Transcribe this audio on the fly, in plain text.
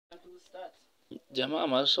Jama'a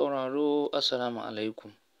masu sauraro, Assalamu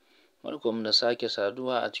alaikum. Barkanmu da sake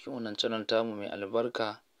saduwa a cikin wannan channel tamu mai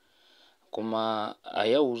albarka. Kuma a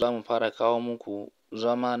yau za mu fara kawo muku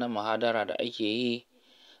zama na muhadara da ake yi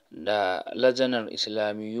da lajanar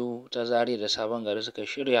Islamiyyu ta Zaria da Sabon Gari suka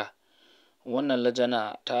shirya. Wannan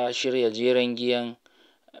lajana ta shirya jeren giyan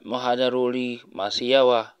muhadarori masu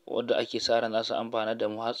yawa wadda ake sa ran za su amfanar da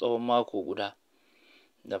mu har tsawon mako guda.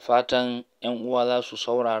 Da fatan 'yan uwa za su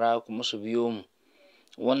saurara kuma su biyo mu.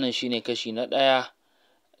 Wannan shine kashi na ɗaya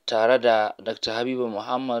tare da Dr. Habiba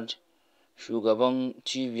Muhammad, shugaban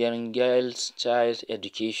cibiyar Girls Child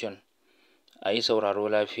Education. A yi sauraro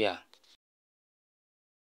lafiya.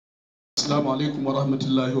 Assalamu alaikum wa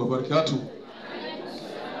rahmatullahi wa barakatuh.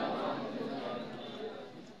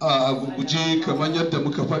 A gurguje kamar yadda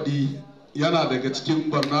muka faɗi, yana daga cikin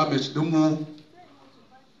barnamij ɗinmu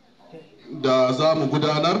da za mu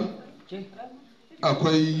gudanar.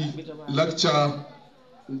 Akwai lecture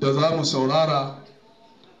da za mu saurara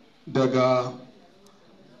daga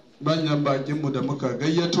manyan bakinmu da muka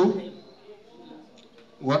gayyato,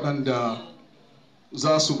 waɗanda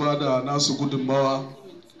za su ba da nasu gudunmawa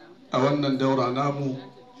a wannan daura namu.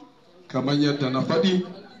 Kamar yadda na faɗi,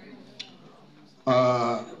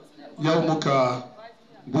 yau muka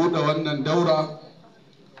buɗe wannan daura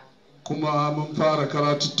kuma mun fara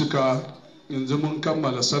karatuttuka, yanzu mun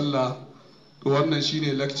kammala sallah. Wannan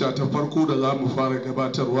shine lecture ta farko da za mu fara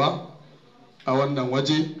gabatarwa a wannan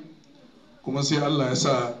waje, kuma sai Allah ya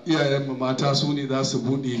sa iyayenmu mata su ne za su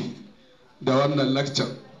buɗe da wannan lecture.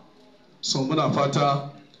 So muna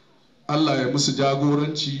fata Allah ya musu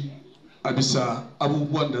jagoranci a bisa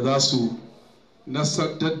abubuwan da za su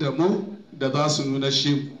nasantar da mu, da za su nuna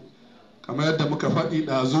shi. Kamar yadda muka faɗi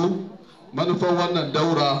ɗazu, manufan wannan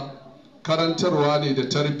daura karantarwa ne da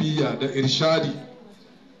tarbiyya da irshadi,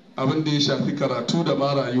 abin da ya shafi karatu da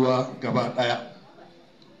ma rayuwa gaba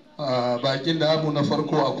ɗaya. Bakin namu na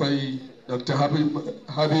farko akwai Dr.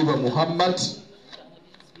 Habiba Muhammad,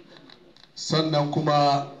 sannan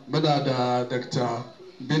kuma muna da Dr.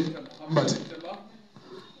 bin Muhammad,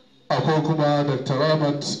 akwai kuma Dr.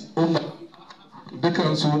 Ramat Umar.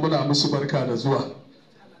 Dukansu muna musu barka da zuwa.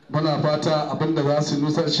 Muna fata abinda za su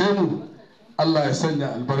nusashe mu, Allah ya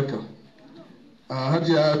sanya albarka.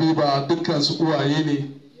 Hajiya Habiba dukansu uwaye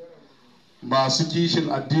ne masu kishin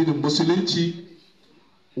addinin musulunci,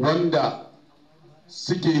 wanda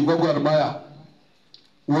suke gwagwarmaya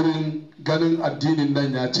wurin ganin addinin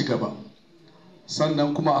nan ya ci gaba.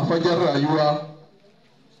 Sannan kuma a fagen rayuwa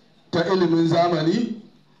ta ilimin zamani,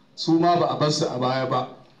 su ma ba a bar su a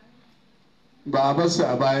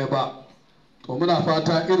baya ba. To muna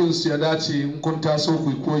fata irinsu ya dace in kun taso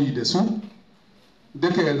ku koyi da su,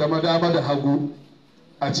 duka ya zama dama da hagu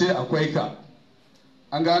a ce akwai ka.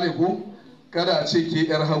 An gane ku? Kada a ce ke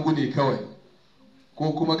 'yar hagu ne kawai,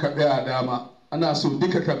 ko kuma ka tsaya dama. Ana so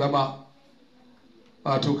duka ka zama,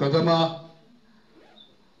 wato ka zama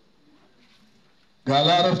ga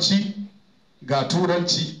larabci ga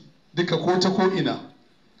turanci duka, ko ta ko ina.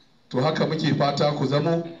 To haka muke fata ku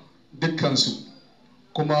zamo dukkansu.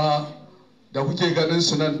 Kuma da kuke ganin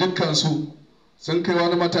su nan dukkansu sun kai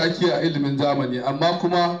wani mataki a ilimin zamani, amma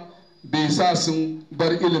kuma bai sa sun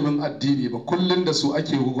bar ilimin addini ba, kullum da su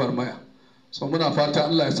ake gwagwarmaya. So muna fata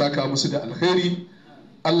Allah ya saka musu da alkhairi,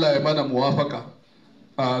 Allah ya mana muwafaka.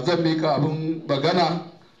 Zan mika abin magana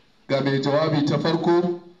ga mai jawabi ta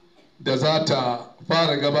farko da za ta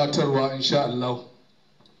fara gabatarwa insha Allah.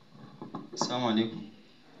 Assalamu alaikum.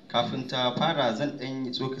 Kafin ta fara zan ɗan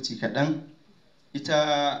yi tsokaci kaɗan.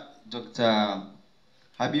 Ita Dr.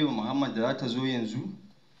 Habibu Muhammad da za ta zo yanzu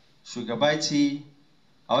shugaba ce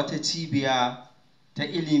a wata cibiya ta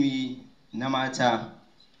ilimi na mata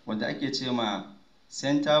wadda ake ce ma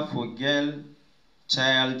Center for Girl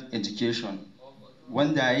Child Education,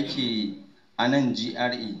 wanda yake a nan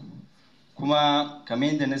GRA. Kuma kamar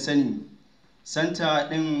yadda na sani, center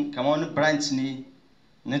ɗin kamar wani branch ne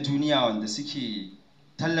na duniya wanda suke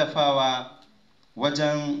tallafawa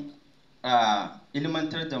wajen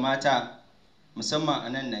ilmantar da mata, musamman a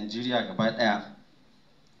nan Najeriya gaba ɗaya.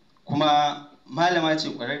 Kuma malama ce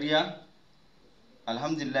ƙwararriya,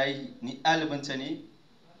 alhamdulillahi ni ɗalibinta ne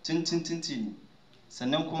tintintini.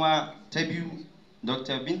 Sannan kuma ta biyu,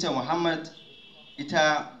 Dr. Binta Muhammad,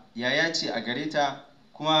 ita yaya ce a gare ta,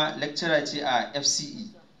 kuma lecturer ce a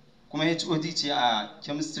FCE, kuma HOD ce a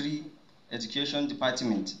Chemistry Education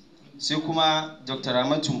Department. Sai kuma Dr.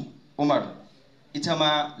 Ramatu Umar, ita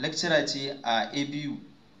ma lecturer ce a ABU,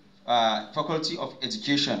 Faculty of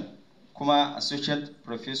Education, kuma Associate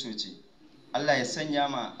Professor ce. Allah ya sanya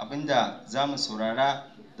ma abinda za mu saurara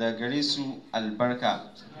daga gare su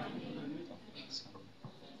albarka.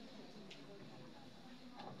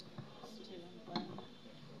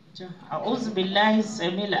 أعوذ بالله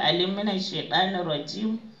السميع العليم من الشيطان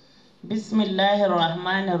الرجيم. بسم الله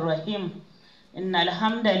الرحمن الرحيم. إن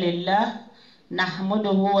الحمد لله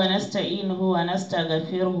نحمده ونستعينه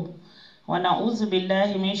ونستغفره ونعوذ بالله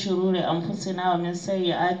من شرور أنفسنا ومن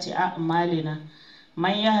سيئات أعمالنا.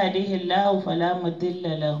 من يهده الله فلا مضل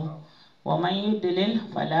له ومن يضلل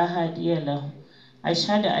فلا هادي له.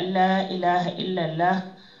 أشهد أن لا إله إلا الله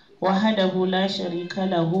وحده لا شريك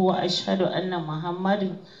له وأشهد أن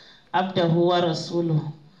محمد عبده ورسوله.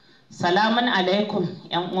 سلام عليكم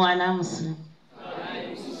يا uwana musulmi.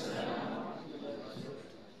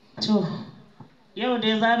 To yau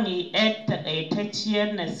dai za mu yi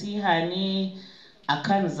taƙaitacciyar nasiha ne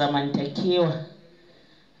akan zamantakewa.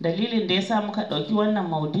 Dalilin da ya sa muka ɗauki wannan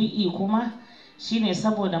maudu'i kuma shine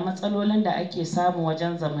saboda matsalolin da ake samu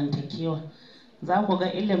wajen zamantakewa. Za ku ga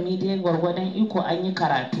ilimi dai gwargwadon iko an yi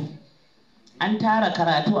karatu, an tara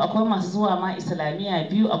karatu, akwai masu zuwa ma islamiyya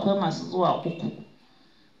 2, akwai masu zuwa 3,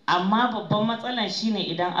 amma babban matsalan shine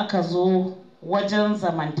idan aka zo wajen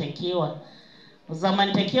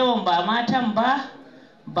zamantakewan ba matan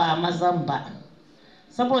ba mazan ba.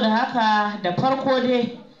 Saboda haka da farko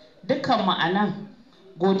dai dukkan ma'anan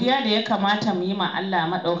godiya da ya kamata mu yi ma Allah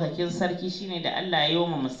maɗaukakin sarki shine da Allah ya yi wa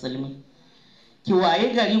musulmi. Ki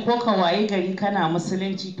waye gari ko ka waye gari kana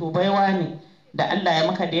musulunci to baiwa ne da Allah ya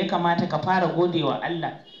maka da ya kamata ka fara godewa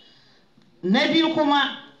Allah. Na biyu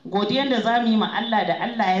kuma godiyar da za mu yi ma Allah da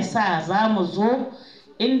Allah ya sa za mu zo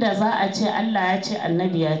inda za a ce Allah ya ce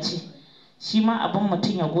annabi ya ce, shi ma abin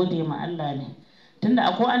mutum ya gode ma Allah ne. Tunda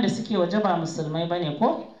akwai wanda suke waje ba musulmai bane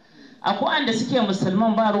ko? Akwai wanda suke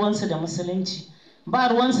musulman ba ruwansu da musulunci, ba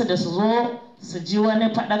ruwansu da su zo su ji wani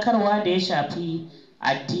faɗakarwa da ya shafi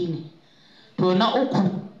addini. To na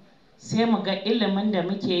uku sai mu ga ilimin da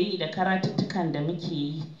muke yi da karatuttukan da muke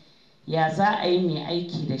yi ya za a yi mai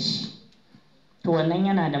aiki da shi. To wannan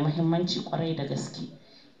yana da muhimmanci kwarai da gaske.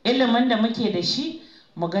 Ilimin da muke da shi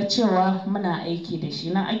mu ga cewa muna aiki da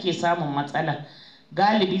shi, nan ake samun matsala.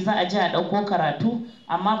 Galibi za a je a ɗauko karatu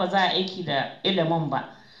amma ba za a aiki da ilimin ba.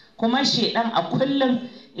 Kuma shedan a kullum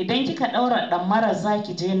idan kika ɗaura ɗamara za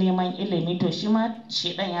ki je neman ilimi, to shi ma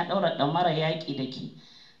shedan ya ɗaura ɗamara yaƙi da ke.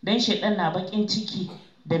 Dan shedan na baƙin ciki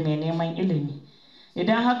da mai neman ilimi.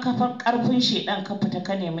 Idan har ka fa ƙarfin shedan ka fita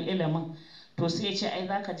ka nemi ilimin, to sai ya ce ai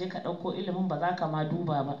za ka je ka ɗauko ilimin ba za ka ma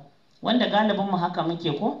duba ba. Wanda galibin mu haka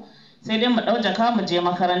muke ko? Sai dai mu ɗau jaka mu je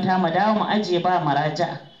makaranta mu dawo mu ajiye ba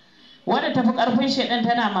maraja'a. Wanda tafi ƙarfin shedan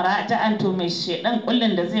tana maraja'an, to mai shedan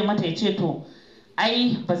kullun da zai mata ya ce to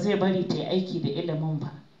ai ba zai bari ta yi aiki da ilimin ba.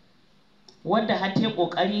 Wadda har ta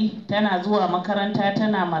ƙoƙari tana zuwa makaranta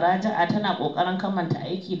tana maraja'a tana ƙoƙarin kamanta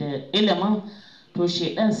aiki da ilimin, to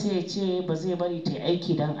shedan sai ya ce ba zai bari ta yi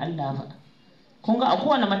aiki don Allah ba. Kun ga a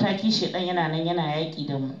kowane mataki shedan yana nan yana yaƙi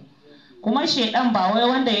da mu. Kuma shedan ba wai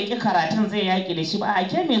wanda ya ƙi karatun zai yaƙi da shi ba, a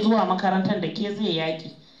ke mai zuwa makarantar da ke zai yaƙi.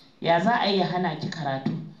 Ya za a yi hana ki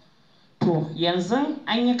karatu? To yanzu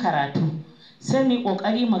an yi karatu sai mu yi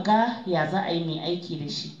ƙoƙari mu ga ya za a yi mai aiki da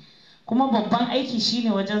shi. Kuma babban aiki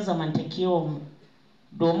shine wajen zamantakewar mu.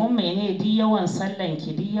 Domin mene? Duk yawan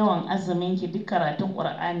sallanki, duk yawan azuminki, duk karatun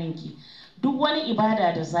ƙur'aninki, duk wani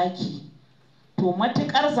ibada da zaki, to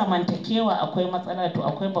matuƙar zamantakewa akwai matsala, to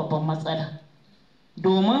akwai babban matsala.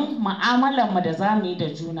 Domin mu'amalar mu da za mu yi da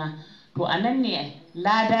juna, to a nan ne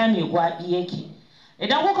lada mai gwaɓi yake.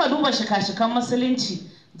 Idan kuka duba shika-shikan musulunci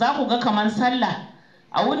za ku ga kamar sallah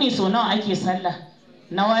a wuni so nawa ake sallah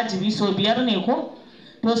na wajibi? So 5 ne ko?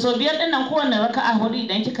 To so 5 ɗin nan kowane raka'a hudu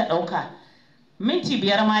idan kika ɗauka minti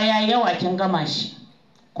 5 ma ya yi yawa kin gama shi,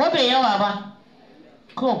 ko bai yawa ba?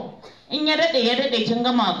 Ko in ya daɗe kin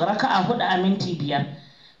gama raka'a 4 a minti 5.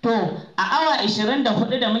 To a awa 24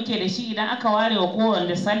 da muke da shi idan aka ware wa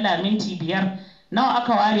kowanne sallah minti 5, nawa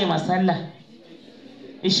aka ware ma sallah?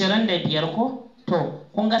 25 ko? To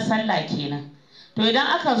kun ga sallah kenan. To idan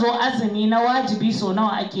aka zo azumi na wajibi so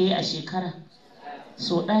nawa ake yi a shekara?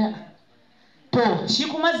 So 1. To shi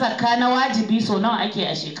kuma zakka na wajibi so nawa ake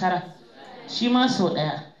a shekara? Shi ma so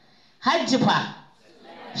 1. Hajji fa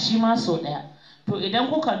shi ma so 1. To idan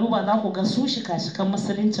kuka duba za ku ga su shika-shikan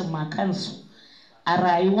musuluncin ma kansu a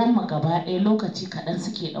rayuwar mu gaba ɗaya lokaci kaɗan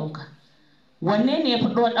suke ɗauka. Wanne ne ya fi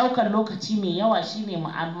ɗaukar lokaci mai yawa? Shine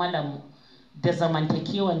mu'amalar mu da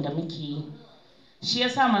zamantakewan da muke yi. Shi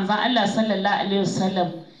yasa manzon Allah sallallahu alaihi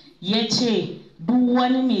wasallam ya ce duk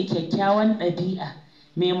wani mai kyakkyawan ɗabi'a,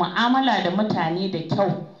 mai mu'amala da mutane da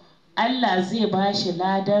kyau, Allah zai ba shi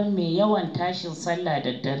ladan mai yawan tashin sallah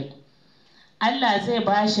da dare. Allah zai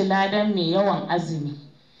ba shi ladan mai yawan azumi.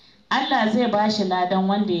 Allah zai ba shi ladan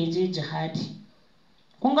wanda ya je jihadi.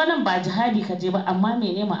 Kun ga nan ba jihadi ka je ba, amma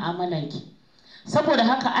mene mu'amalanki? saboda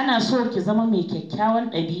haka ana so ki zama mai kyakkyawan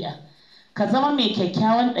ɗabi'a, ka zama mai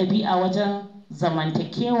kyakkyawan ɗabi'a wajen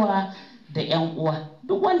zamantakewa da 'yan uwa.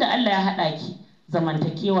 Duk wanda Allah ya haɗa ki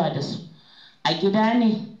zamantakewa da su, a gida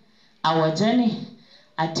ne, a waje ne,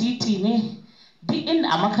 a titi ne, duk inda,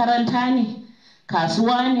 a makaranta ne,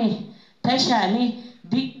 kasuwa ne, tasha ne,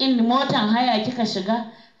 duk inda motan haya kika shiga,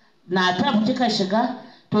 napep kika shiga,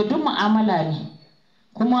 to duk mu'amala ne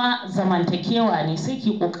kuma zamantakewa ne. Sai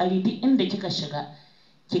ki kokari duk inda kika shiga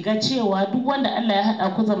ki ga cewa duk wanda Allah ya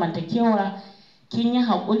haɗa ku zamantakewa kin yi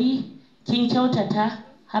haƙuri, kin kyautata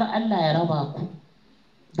har Allah ya raba ku.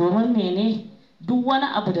 Domin mene? Duk wani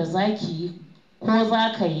abu da zaki yi ko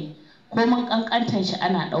za ka yi ko mun ƙanƙantan shi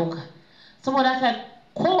ana ɗauka. Saboda haka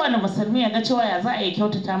kowane musulmi ya ga cewa ya za a yi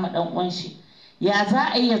kyautata ma ɗan uwan shi, ya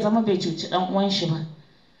za a yi ya zama bai cuci ɗan uwan shi ba.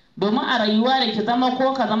 Domin a rayuwa da ki zama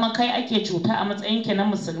ko ka zama kai ake cuta a matsayinki na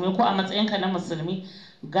musulmi ko a matsayinka na musulmi,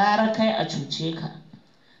 gara kai a cuce ka.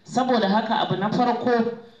 Saboda haka abu na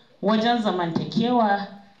farko wajen zamantakewa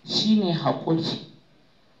shine haƙuri.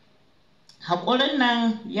 Haƙurin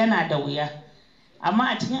nan yana da wuya, amma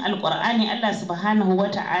a cikin alƙur'ani Allah subhanahu wa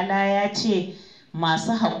ta'ala ya ce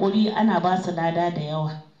masu haƙuri ana ba su lada da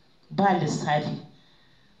yawa ba lissafi.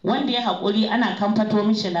 Wanda ya haƙuri ana kamfato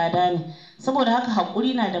mishi lada ne. Saboda haka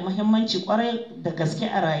haƙuri na da muhimmanci ƙwarai da gaske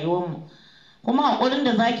a rayuwarmu. Kuma haƙurin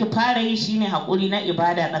da zaki fara yi shine haƙuri na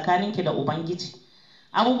ibada tsakaninki da Ubangiji.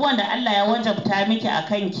 Abubuwan da Allah ya wajabta miki a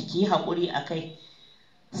kanki ki yi haƙuri a kai.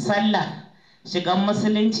 Sallah, shigan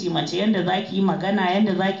musulunci, mace yadda zaki yi magana,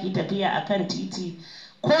 yadda zaki yi tafiya a kan titi,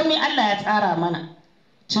 komai Allah ya tsara mana.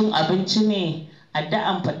 Cin abinci ne,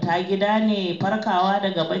 addu'an fita gida ne, farkawa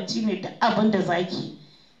daga bacci ne, duk abin da zaki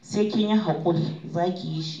sai kin yi haƙuri zaki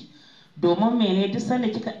yi shi. Domin mene? Duk sanda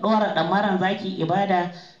kika ɗora ɗamaran zaki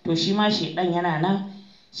ibada, to shi ma shedan yana nan,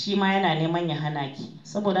 shi ma yana neman ya hana ki.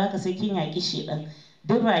 Saboda haka sai kin yaƙi shedan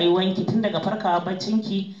duk rayuwanki, tun daga farkawa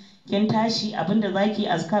baccinki, kin tashi abinda zaki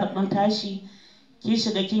azkar ɗin tashi, ki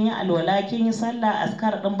shiga kin yi alwala, kin yi sallah,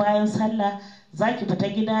 azkar ɗin bayan sallah, zaki fita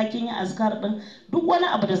gida kin yi azkar ɗin, duk wani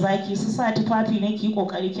abu da zaki, su sa tufafi ne ki yi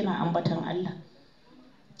ƙoƙari kina ambatan Allah.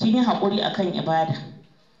 Kin yi haƙuri akan ibada.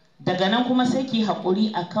 Daga nan kuma sai ki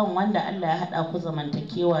haƙuri akan wanda Allah ya haɗa ku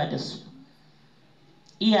zamantakewa da su.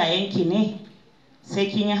 Iyayenki ne, sai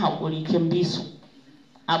kin yi haƙuri kin bi su.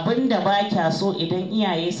 Abinda ba kya so idan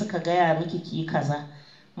iyaye suka gaya miki ki kaza,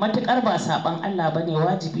 matuƙar ba saɓan Allah ba ne,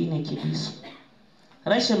 wajibi ne ki bi su.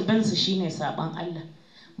 Rashin bin su shine saɓan Allah.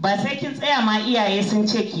 Ba sai kin tsaya ma iyaye sun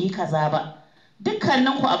ce ki yi kaza ba.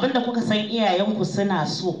 Dukkaninku abinda kuka san iyayenku suna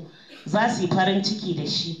so, za su yi farin ciki da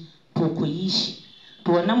shi, to ku yi shi.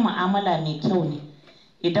 To wannan mu'amala mai kyau ne.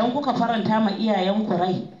 Idan kuka faranta ma iyayenku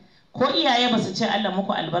rai, ko iyaye ba su ce Allah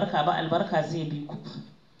muku albarka ba, albarka zai bi ku.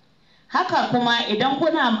 Haka kuma idan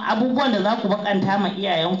kuna abubuwan da za ku bakanta ma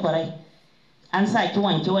iyayenku rai, an sa ki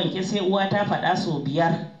wanke-wanke sai uwa ta faɗa sau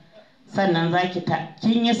 5, sannan za ki ta,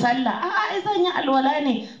 kin yi sallah, a'a zan yi alwala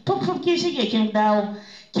ne, tufuf ki shige kin dawo,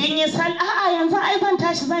 kin yi sallah, a'a yanzu ai zan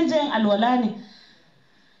tashi zan je yin alwala ne.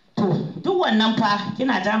 To duk wannan fa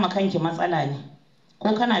kina jama kanki matsala ne,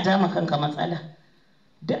 ko kana jama kanka matsala.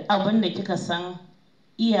 Duk abin da kika san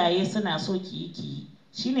iyaye suna so ki yi,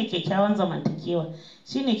 shine kyakkyawan zamantakewa,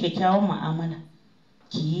 shine kyakkyawan mu'amala,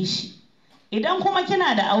 ki yi shi. Idan kuma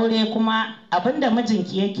kina da aure kuma abinda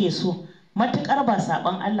mijinki yake so, matukar ba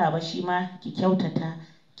saban Allah ba, shi ma ki kyautata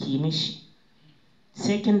ki mishi.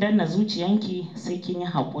 Sai kin danna zuciyanki, sai kin yi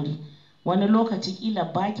haƙuri. Wani lokaci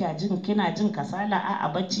kila ba kya jin, kina jin kasala,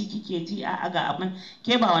 a'a bacci kike ji, a'a ga abin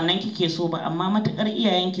ke ba wannan kike so ba, amma matukar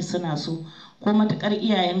iyayenki suna so ko matukar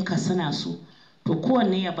iyayenka suna so, to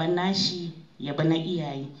kowanne ya bar nashi ya bi na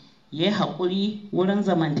iyaye. Ya yi haƙuri wurin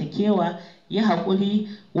zamantakewa, ya haƙuri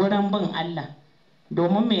wurin bin Allah.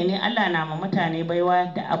 Domin mene? Allah na ma mutane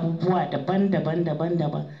baiwa da abubuwa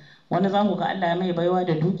daban-daban. Wani za ku ga Allah ya mai baiwa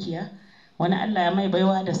da dukiya, wani Allah ya mai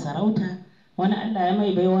baiwa da sarauta, wani Allah ya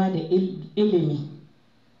mai baiwa da ilimi.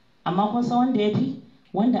 Amma kun san wanda ya fi?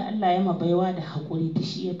 Wanda Allah ya ma baiwa da haƙuri, da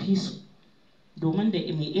shi ya fi su. Domin da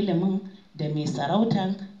mai ilimin, da mai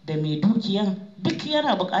sarautan, da mai dukiyan, duk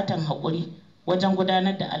yana buƙatan haƙuri wajen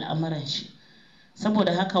gudanar da al'amuran shi.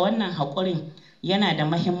 Saboda haka wannan haƙurin yana da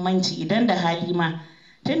mahimmanci. Idan da hali ma,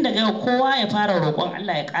 tun daga yau kowa ya fara roƙon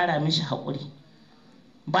Allah ya ƙara mishi haƙuri.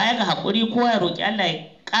 Baya ga haƙuri, kowa ya roƙi Allah ya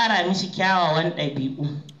ƙara mishi kyawawan ɗabi'u.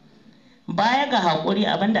 Baya ga haƙuri,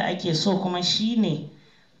 abin da ake so kuma shine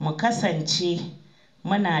mu kasance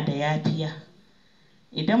muna da yafiya.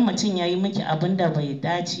 Idan mutum ya yi miki abin da bai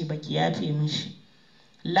dace ba, ki yafe mishi.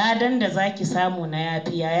 Ladan da za ki samu na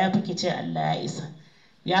yafiya ya fi ki ce Allah ya isa,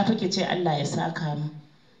 ya fi ki ce Allah ya saka mu.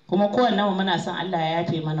 Kuma kowanne mu muna son Allah ya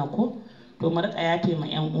yafe mana ko? to mu rika yafe ma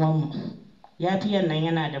 'yan uwanmu. Yafiyan nan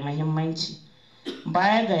yana da muhimmanci.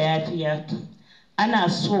 Baya ga yafiya, ana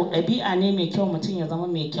so ɗabi'a ne mai kyau mutum ya zama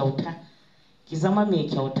mai kyauta, ki zama mai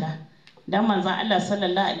kyauta. Dan manzon Allah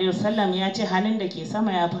sallallahu alaihi wasallam ya ce hannun da ke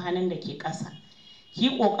sama ya fi hannun da ke ƙasa.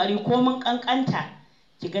 Ki ƙoƙari ko mun ƙanƙanta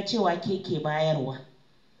ki ga cewa ke bayarwa,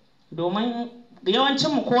 domin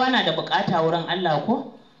yawancinmu kowa na da buƙata wurin Allah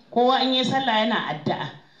ko kowa in yi sallah yana addu'a.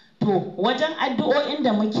 To wajen addu'o'in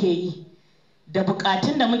da muke yi da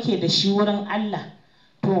buƙatun da muke da shi wurin Allah,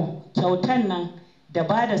 to kyautan nan da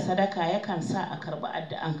ba da sadaka yakan sa a karɓi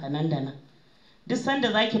addu'anka nan da nan. Duk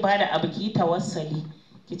sanda za ki ba da abu ki yi tawassali,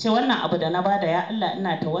 ki ce wannan abu da na bada ya Allah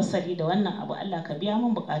ina tawassali da wannan abu, Allah ka biya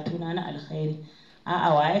min buƙatuna na alkhairi.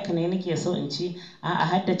 A'a waye ka ne nake so in ci, a'a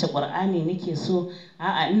haddace Qur'ani nake so,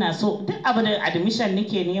 a'a ina so duk abu da admission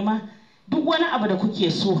nake nema, duk wani abu da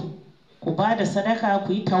kuke so ku ba da sadaka,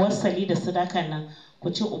 ku yi tawassali da sadakan nan,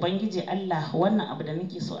 ku ce ubangiji Allah wannan abu da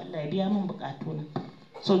nake so Allah ya biya min buƙatuna.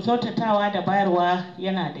 So kyautatawa da bayarwa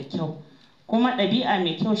yana da kyau, kuma ɗabi'a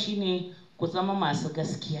mai kyau shine ku zama masu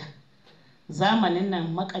gaskiya. Zamanin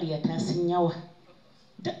nan maƙaryata sun yawa.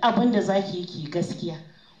 Duk abin da za ki yi ki gaskiya.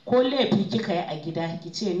 Ko laifi kika yi a gida ki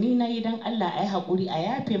ce ni na yi don Allah a yi haƙuri a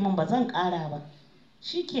yafe min ba zan ƙara ba,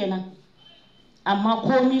 shi kenan. Amma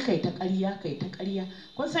komi kai ta ƙarya kai ta ƙarya.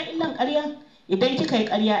 Kun san illan ƙarya? Idan kika yi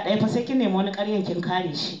ƙarya ɗaya fa sai kin nemi wani ƙaryan kin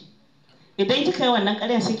kare shi. Idan kika yi wannan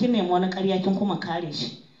ƙaryan sai kin nemi wani ƙarya kin kuma kare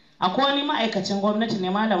shi. Akwai wani ma'aikacin gwamnati ne,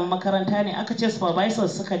 malamin makaranta ne, aka ce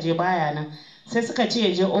supervisors suka je baya nan, sai suka ce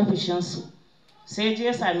ya je ofishinsu, sai je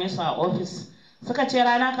ya same su a ofis. Suka ce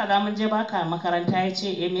rana kaza mun je baka makaranta, ya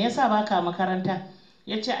ce me yasa baka makaranta?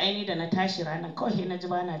 Ya ce aini da na tashi ranar kawai na ji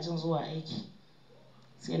bana jin zuwa aiki,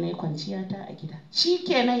 sai na yi kwanciya ta a gida. Shi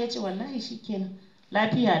kenan, ya ce wallahi shi kenan,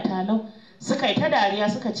 lafiya ta lau. Suka yi ta dariya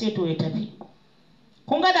suka ce to ya tafi.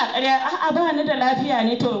 Kun ga da ƙarya, a'a ba ni da lafiya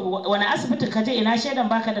ne, to wani asibiti ka je, ina shaidan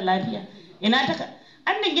baka da lafiya, ina ta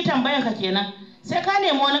an dingi tambayan ka kenan, sai ka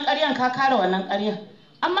nemi wani ƙaryan ka kare wannan ƙaryan.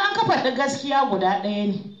 Amma an ka faɗi gaskiya guda ɗaya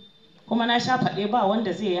ne, kuma na sha faɗe ba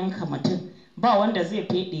wanda zai yanka mutum, ba wanda zai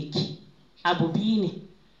feɗe ki. Abu biyu ne,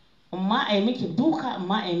 amma a yi miki duka,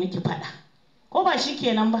 amma a yi miki faɗa, ko ba shi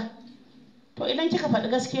kenan ba? To idan kika faɗi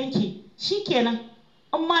gaskiyanki shi kenan.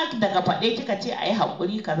 In ma daga faɗe kika ce a yi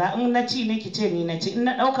haƙuri kaza, in na ci ne ki ce ni na ci, in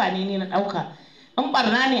na ɗauka ne ni na ɗauka, in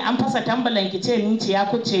ɓarna ne an fasa tambalan ki ce ni ce ya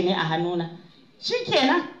kuce ne a hannuna, shi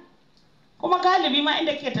kenan. Kuma galibi ma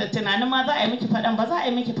inda ke tunanin ma za a yi miki faɗan, ba za a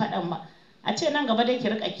yi miki faɗan ba, a ce nan gaba dai ki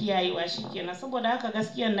rika kiyayewa shi kenan. Saboda haka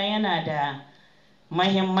gaskiyan nan yana da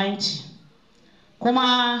mahimmanci,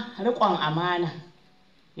 kuma riƙon amana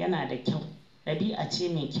yana da kyau, ɗabi'a ce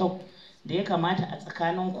mai kyau da ya kamata a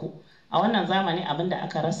tsakaninku. A wannan zamani abin da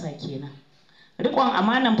aka rasa kenan. Riƙon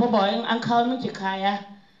amanan fa ba in an kawo miki kaya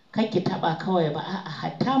kar ki taɓa kawai ba, a'a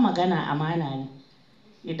hatta magana amana ne.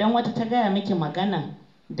 Idan wata ta gaya miki maganan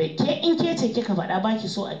da ke in ke ce kika faɗa baki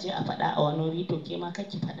so a je a faɗa a wani wuri, to ke ma kar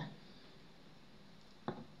ki faɗa.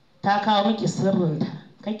 Ta kawo miki sirrinta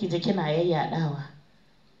kar ki je kina yayyaɗawa.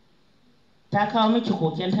 Ta kawo miki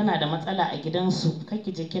koken tana da matsala a gidansu kar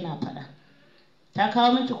ki je kina faɗa. Ta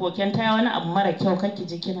kawo miki koken ta wani abu mara kyau kar ki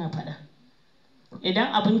je kina faɗa.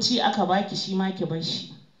 Idan abinci aka baki shi ma ki bar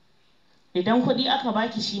shi. Idan kuɗi aka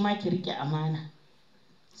baki shi ma ki riƙe amana.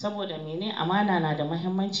 Saboda mene? Amana na da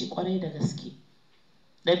muhimmanci ƙwarai da gaske.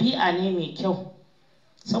 Ɗabi'a ne mai kyau.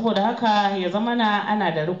 Saboda haka ya zamana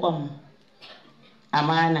ana da riƙon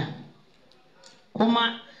amana.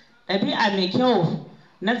 Kuma ɗabi'a mai kyau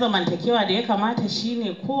na zamantakewa da ya kamata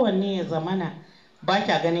shine kowanne ya zamana ba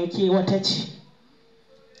kya ganin ke wata ce.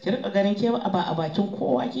 Ki riƙa ganin ke ba a bakin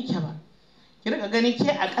kowa kike ba. Ki riƙa ganin ke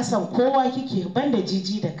a ƙasan kowa kike, banda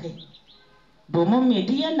jiji da kai. Domin me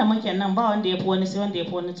duk yanda muke nan ba wanda ya fi wani, sai wanda ya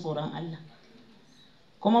fi wani tsoron Allah.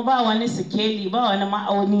 Kuma ba wani sikeli, ba wani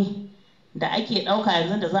ma'auni da ake ɗauka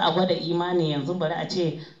yanzu da za a gwada imani yanzu, bari a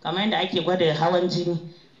ce kamar yadda ake gwada hawan jini,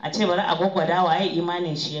 a ce bari a gwaggwada waye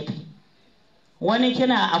imanin shi ya fi. Wani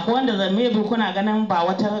kina akwai wanda maybe kuna ganin ba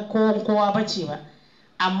wata kowa bace ba,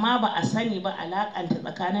 amma ba a sani ba alakanta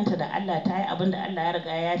tsakaninta da Allah, ta yi abin da Allah ya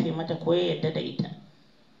riga ya yafe mata ko ya yarda da ita.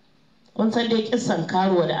 Kun san dai kissan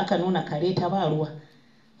karuwa da aka nuna kare ta ba ruwa,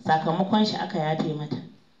 sakamakon shi aka yafe mata.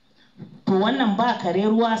 To wannan ba kare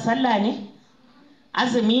ruwa sallah ne?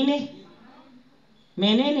 Azumi ne?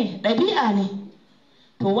 Menene? Ɗabi'a ne.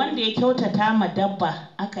 To wanda ya kyautata ma dabba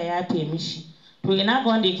aka yafe mishi, to ina ga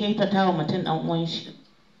wanda ya kyautata wa mutum ɗan uwan shi?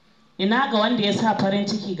 Ina ga wanda ya sa farin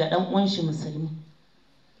ciki ga ɗan uwan shi musulmi?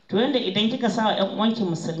 To yanda idan kika sa wa ɗan uwanki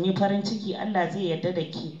musulmi farin ciki, Allah zai yarda da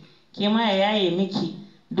ke ma ya yaye miki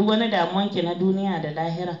duk wani damuwanki na duniya da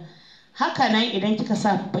lahira. Haka nan idan kika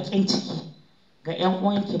sa baƙin ciki ga 'yan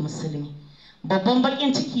uwanki musulmi. Babban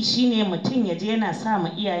bakin ciki shine mutum ya je yana sa ma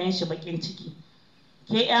iyayen shi bakin ciki.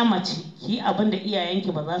 Ke ya mace ki abin da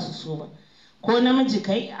iyayenki ba za su so ba, ko namiji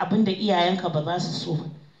kai abin da iyayenka ba za su so ba.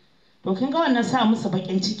 To kin ga wannan sa musu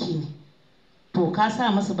bakin ciki ne. To ka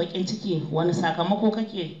sa musu bakin ciki, wani sakamako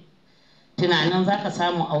kake tunanin za ka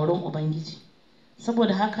samu a wurin Ubangiji?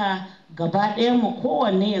 Saboda haka gaba ɗayan mu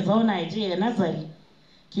kowanne ya zauna ya je ya nazari,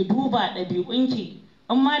 ki duba ɗabi'unki,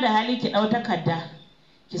 in ma da hali ki ɗau takarda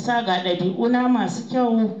ki sa ga ɗabi'una masu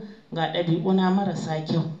kyau ga ɗabi'una marasa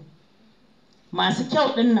kyau. Masu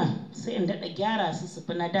kyau ɗin nan sai in daɗa gyara su su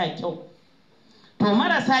fi na da kyau. To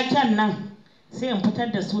marasa kyan nan sai in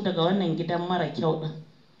fitar da su daga wannan gidan mara kyau ɗin,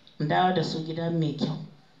 in dawo da su gidan mai kyau.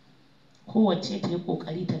 Kowace ta yi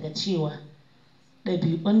ƙoƙari ta ga cewa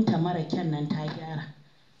ɗabi'unta mara kyan nan ta gyara.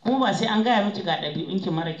 Kuma ba sai an gaya miki ga ɗabi'unki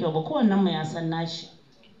mara kyau ba, kowannen mu ya san nashi.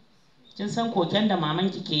 Kin san koken da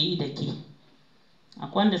mamanki ke yi da ke.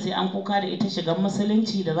 Akwai wanda sai an kuka da ita shigan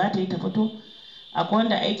musulunci da za ta yi ta fito. Akwai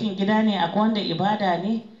wanda aikin gida ne, akwai wanda ibada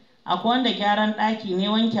ne, akwai wanda gyaran ɗaki ne,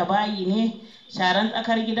 wanke bayi ne, sharan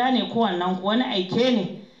tsakar gida ne, kowannen ku wani aike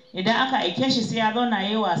ne. Idan aka aike shi sai ya zauna ya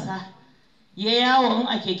yi wasa, ya yawo in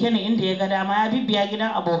a keke ne inda ya ga dama, ya bibbiya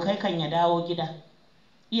gidan abokai kan ya dawo gida.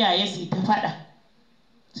 Iyaye su ta faɗa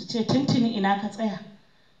su ce tuntuni ina ka tsaya.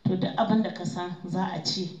 To duk abin da ka san za a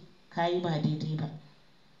ce ka yi ba daidai ba,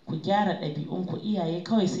 ku gyara ɗabi'unku. Iyaye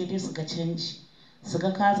kawai sai dai su ga canji, su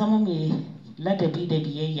ga ka zama mai ladabi da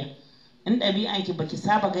biyayya. In ɗabi'anki baki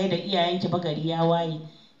saba gaida iyayenki ba, gari ya waye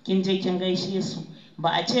kin je kin gaishe su, ba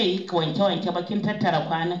a ce yi wanke-wanke ba, kin tattara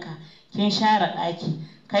kwanuka, kin share ɗaki,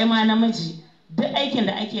 kai ma namiji duk aikin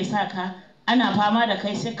da ake sa ka ana fama da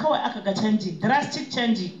kai, sai kawai aka ga canji, drastic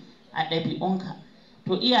canji a ɗabi'unka.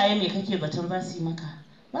 To iyaye me kake zaton za su yi maka?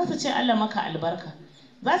 Za su ce Allah maka albarka,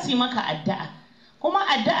 za su yi maka addu'a. Kuma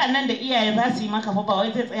addu'a nan da iyaye za su yi maka fa ba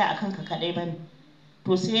wai zai tsaya a kanka kaɗai ba ne.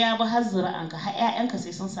 To sai ya bi har zuri'anka, har 'ya'yanka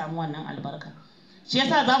sai sun samu wannan albarka. Shi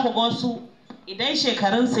yasa za ku ga wasu idan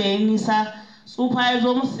shekarunsa ya yi nisa, tsufa ya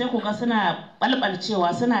zo musu, sai ku ga suna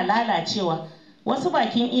ɓalɓalcewa, suna lalacewa. Wasu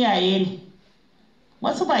bakin iyaye ne,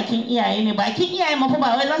 wasu bakin iyaye ne. Bakin iyaye mafi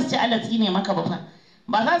ba wai za su ce Allah tsine maka ba fa,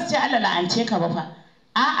 ba za su ce Allah la'ance ka ba fa.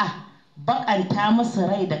 A'a, bakanta musu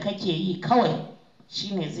rai da kake yi kawai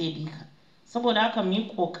shine zai bi ka. Saboda haka mu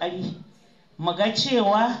yi ƙoƙari mu ga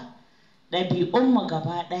cewa ɗabi'unmu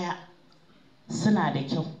gaba ɗaya suna da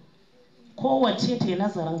kyau. Kowace ta yi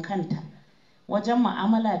nazarin kanta. Wajen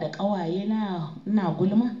mu'amala da ƙawaye na, ina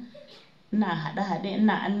gulma, ina haɗe-haɗe,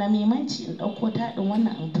 ina annamimanci, in ɗauko taɗin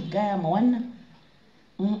wannan in gaya ma wannan.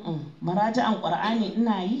 Maraji'an ƙur'ani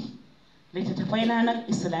ina yi, littattafai na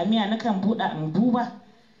islamiyya nakan buɗa in duba,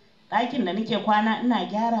 ɗakin da nake kwana ina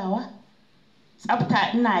gyarawa,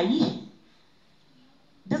 tsafta ina yi.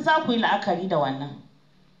 Duk za ku yi la'akari da wannan.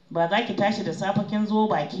 Ba za ki tashi da safe kin zo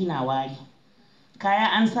baki na wari, kaya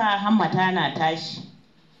an sa hammata na tashi,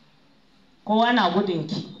 kowa na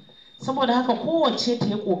gudunki. Saboda haka kowace ta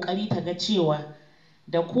yi ƙoƙari ta ga cewa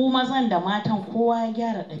da ku mazan da matan kowa ya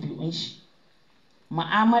gyara ɗabi'un shi.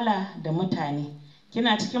 Mu'amala da mutane,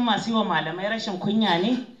 kina cikin masu yi wa malamai rashin kunya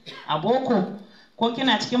ne a boko, ko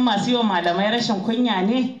kina cikin masu yi wa malamai rashin kunya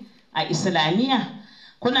ne a islamiyya?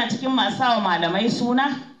 Kuna cikin masu sa wa malamai suna,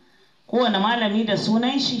 kowane malami da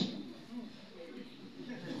sunan shi?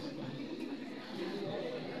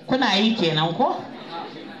 Kuna yi kenan ko?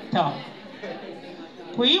 To,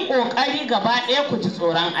 ku yi ƙoƙari gaba ɗaya ku ji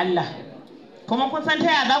tsoron Allah. Kuma kun san ta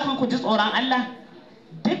yaya za ku yi ku ji tsoron Allah?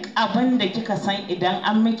 Duk abin da kika san idan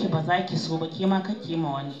an miki ba za ki so ba, ke ma kake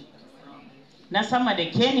ma wani. Na sama da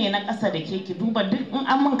ke ne, na ƙasa da ke, ki duba duk in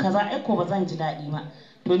an min kaza ai ko ba zan ji daɗi ba,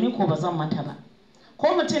 to ni ko ba zan mata ba. Ko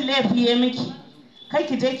mutum laifi ya miki, kai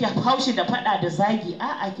ki je ki haushi da faɗa da zagi,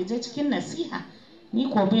 a'a ki je cikin nasiha. Ni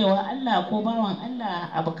ko baiwa Allah ko bawan Allah,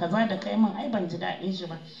 abu kaza da kai min ai ban ji daɗin shi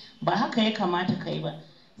ba, ba haka ya kamata kai ba.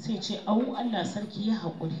 Sai ce au Allah sarki ya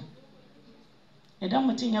haƙuri. Idan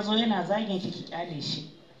mutum ya zo yana zagin ki, ki kyale shi.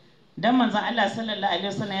 Dan manzon Allah sallallahu alaihi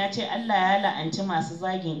wasallam ya ce Allah ya la'anci masu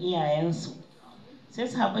zagin iyayensu. Sai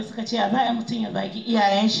sahabbai suka ce ya za a mutum ya zagi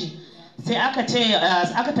iyayen shi? Sai aka ce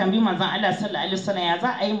aka tambayi manzon Allah sallallahu alaihi wasallam ya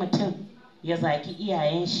za a yi mutum ya zagi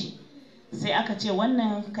iyayen shi? Sai aka ce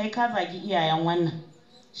wannan kai ka zagi iyayen wannan,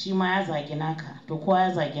 shi ma ya zagi naka, to kowa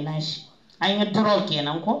ya zagi nashi. An yi draw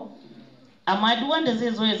kenan ko? Amma duk wanda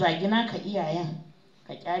zai zo ya zagi naka iyayen,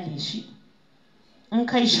 ka kyale shi. In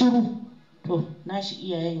kai shiru, to nashi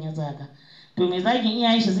iyayen ya zaga, to mai zagin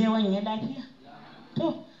iyayen shi zai wanye lafiya?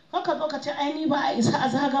 To haka zo ka ce ai ni ba a isa a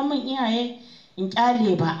zaga min iyaye in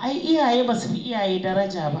kyale ba, ai iyaye ba su fi iyaye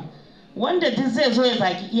daraja ba. Wanda duk zai zo ya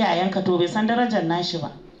zagi iyayenka to bai san darajar nashi ba.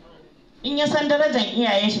 in ya san darajar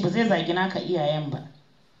iyayen shi ba zai zagi naka iyayen ba.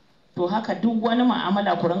 To haka duk wani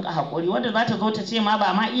mu'amala ku rinka haƙuri. Wanda za ta zo ta ce ma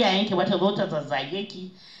ba ma iyayenki ba, ta zo ta zazzage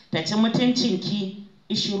ki, ta ci mutuncinki,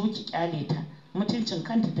 ishiru ki kyale ta, mutuncin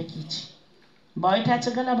kanta take ci, ba wai ta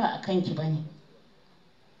ci galaba a kanki ba ne.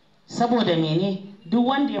 Saboda mene? Duk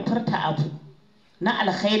wanda ya furta abu na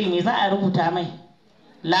alkhairi ne za a rubuta mai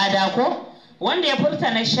lada ko? Wanda ya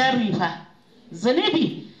furta na sharri fa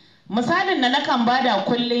zunubi. Misalin da nakan bada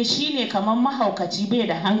kullum shine kamar mahaukaci bai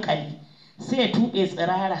da hankali sai ya tuɓe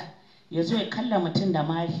tsirara ya zo ya kalla mutum da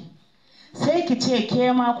mari, sai ki ce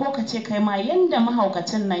ke ma ko ka ce kai ma yanda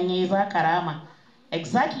mahaukacin nan yayi za ka rama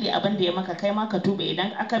exactly abin da ya maka, kai ma ka tuɓe.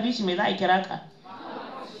 Idan aka bi shi me za a kira ka?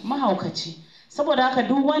 Mahaukaci. Saboda haka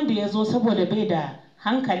duk wanda ya zo saboda bai da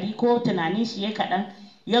hankali ko tunanin shi ya kaɗan,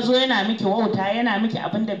 ya zo yana miki wauta, yana miki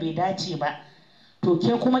abin da bai dace ba, to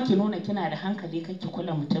ke kuma ki nuna kina da hankali, kake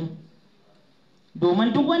kula mutum.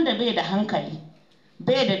 Domin duk wanda bai da hankali,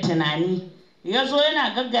 bai da tunani, ya zo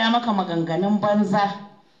yana gaggaya maka maganganun banza,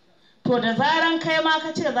 to da zaran kai ma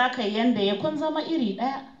ka ce za ka yi yanda ya, kun zama iri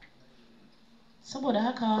ɗaya. Saboda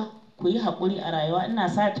haka ku yi haƙuri a rayuwa. Ina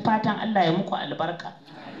fatan Allah ya muku albarka.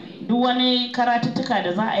 Duk wani karatuttuka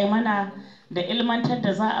da za a yi mana da ilmantar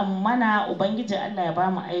da za a mana, Ubangiji Allah ya ba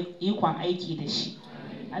mu ikon aiki da shi.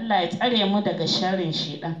 Allah ya tsare mu daga sharrin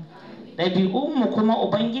shedan. Ɗabi'unmu kuma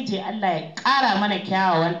Ubangiji Allah ya ƙara mana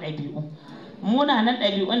kyawawan ɗabi'u. Munanan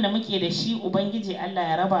ɗabi'un da muke da shi Ubangiji Allah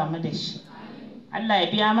ya raba mu da shi. Allah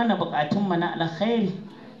ya biya mana buƙatunmu na alkhairi.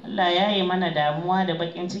 Allah ya yi mana damuwa da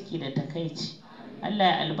baƙin ciki da takaici. Allah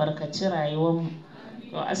ya albarkaci rayuwarmu.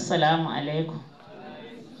 To assalamu alaikum.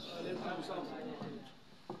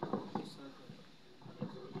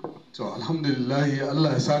 To alhamdulillahi,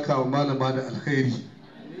 Allah ya saka wa malama da alkhairi.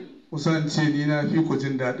 Kusan ce ni na fi ku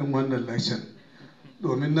jin daɗin wannan lecture,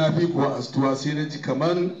 domin na fi kuwa astuwa sai na ji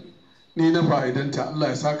kamar ni na fa'idanta. Allah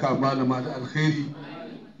ya saka wa malama da alkhairi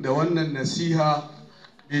da wannan nasiha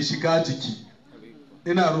mai shiga jiki.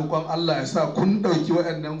 Ina roƙon Allah ya sa kun ɗauki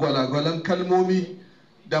waɗannan gwalagwalan kalmomi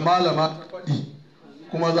da malama ta faɗi,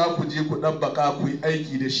 kuma za ku je ku ɗabbaƙa ku yi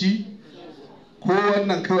aiki da shi. Ko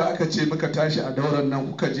wannan kawai aka ce muka tashi a dauran nan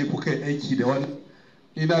kuka je kuka yi aiki da wani,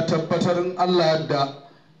 ina tabbatar in Allah da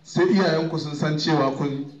sai iyayenku sun san cewa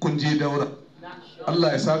kun je daura.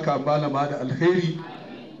 Allah ya saka malama da alheri.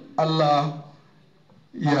 Allah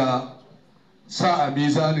ya sa a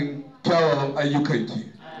mizanin kyawawan ayyukanki.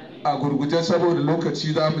 A gurguje saboda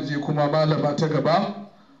lokaci za mu je kuma malama ta gaba,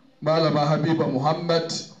 malama Habiba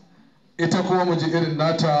Muhammad, ita kuma mu ji irin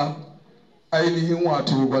nata ainihin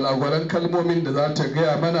wato gwalagwalan kalmomin da za ta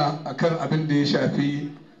gaya mana akan abin da ya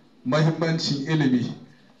shafi mahimmancin ilimi.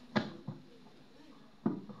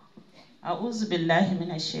 A'udhu billahi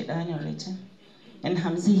minash shaitanir rajim. Min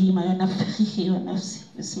hamzihi wa nafthihi wa nafsi.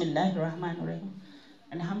 Bismillahir rahmanir rahim.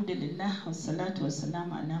 Alhamdulillah wassalatu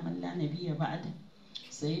wassalamu ala man la nabiyya ba'da.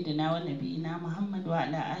 Sayyidina wa nabiyina Muhammad wa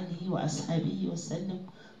ala alihi wa ashabihi wa sallam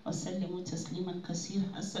wa sallimu tasliman kaseera.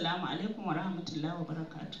 Assalamu alaikum wa rahmatullahi wa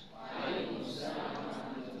barakatuh.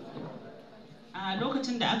 A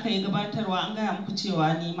lokacin da aka yi gabatarwa an gaya muku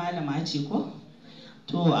cewa ni malama ce ko?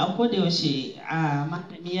 To a koda yaushe a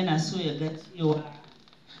malami yana so ya ga cewa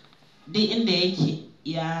duk inda yake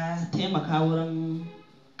ya taimaka wurin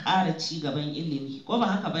ƙara ci gaban ilimi, ko ba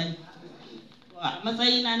haka bane? A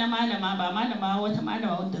matsayina na malama, ba malama wata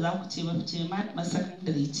malama wadda za ku ce ba ce malama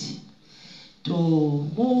sakandare ce. To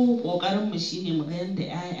mu ƙoƙarinmu shine mu ga yadda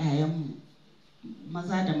 'ya'yayenmu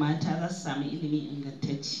maza da mata za su sami ilimi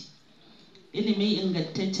ingantacce. Ilimi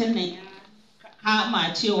ingantaccen nan ya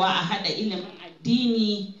kama cewa a haɗa ilimin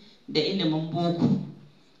addini da ilimin boko,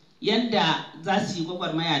 yadda za su yi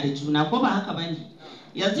gwagwarmaya da juna, ko ba haka ba ne?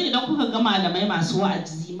 Yanzu idan kuka ga malamai masu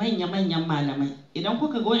wa'azi, manya-manyan malamai, idan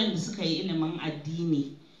kuka ga waɗanda suka yi ilimin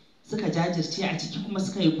addini suka jajirce a ciki kuma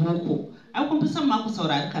suka yi boko, ai kun fi son ma ku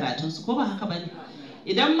saurari karatunsu, ko ba haka ba ne?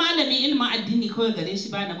 Idan malami ilimin addini kawai gare shi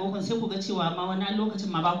ba na bokon, sai ku ga cewa ma wani lokacin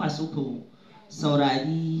ma ba kwa so ku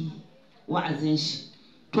saurari wa'azin shi.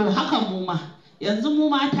 To haka mu ma yanzu mu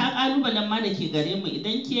mata kalubalen ma da ke gare mu,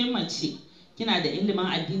 idan ke mace kina da ilimin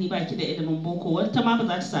addini ba ki da ilimin boko, wata ma ba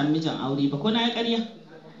za ta sami mijin aure ba, ko na yi ƙarya?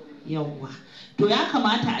 Yawwa. To ya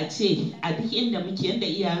kamata a ce a duk inda muke, yanda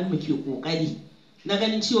iyayenmu ke ƙoƙari na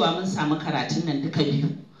ganin cewa mun samu karatun nan duka biyu,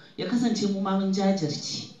 ya kasance mu ma mun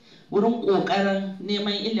jajirce wurin ƙoƙarin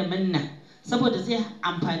neman ilimin nan, saboda zai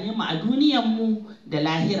amfane mu a duniyarmu da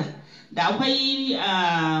lahira. Da akwai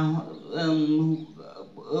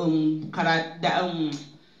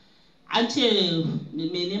an ce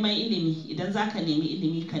mai neman ilimi, idan za ka nemi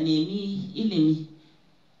ilimi ka nemi ilimi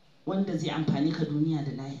wanda zai amfani ka duniya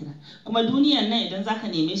da lahira. Kuma duniyan nan idan zaka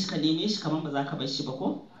neme shi, ka neme shi kamar ba za ka bar shi ba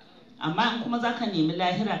ko? Amma in kuma zaka nemi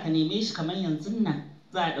lahira, ka neme shi kamar yanzu nan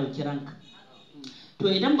za a ɗauki ranka. To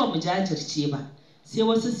idan ba mu jajirce ba, sai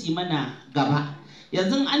wasu su mana gaba.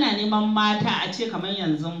 Yanzu ana neman mata a ce kamar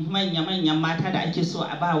yanzu manya-manyan mata da ake so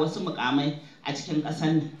a ba wasu mukamai a cikin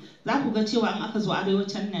ƙasar nan. Za ku ga cewa in aka zo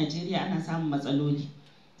arewacin Najeriya ana samun matsaloli.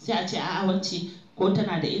 Sai a ce a'a wacce ko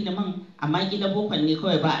tana da ilimin amma kila bokon ne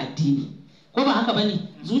kawai ba addini. Ko ba haka bane?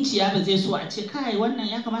 Zuciya ba zai so a ce kai wannan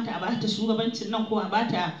ya kamata a bata shugabancin nan ko a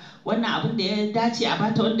bata wannan abin da ya dace a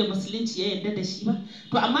bata wanda musulunci ya yarda da shi ba.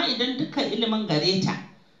 To amma idan dukkan ilimin gare ta,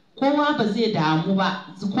 kowa ba zai damu ba,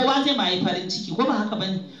 kowa zai ma yi farin ciki, ko ba haka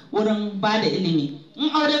bane, wurin ba da ilimi. In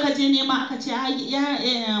aure ka je nema aka ce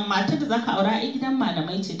matar da zaka aura a gidan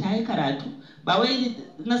malamai ce, ta yi karatu, ba wai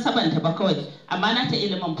nasabanta ba kawai, amma nata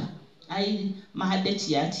ilimin fa ai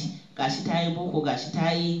mahaddaciya ce, gashi ta yi boko, gashi ta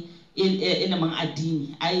yi ilimin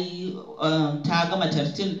addini, ai ta gama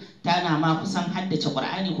tartil, tana ma kusan haddace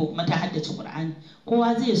Qur'ani ko kuma ta haddace Qur'ani.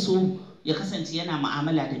 Kowa zai so ya kasance yana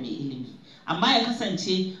mu'amala da mai ilimi. Amma ya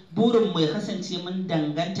kasance burinmu ya kasance mun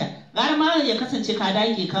danganta, gara ma ya kasance ka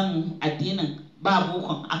dage kan addinin ba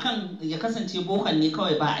bokon, akan ya kasance bokon ne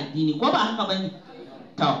kawai ba addini, ko ba haka bane?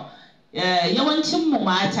 To yawancin mu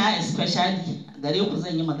mata especially, gare ku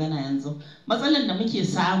zan yi magana yanzu, matsalar da muke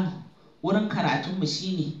samu wurin karatun mu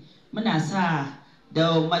shine muna sa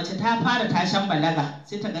da mace ta fara tashan balaga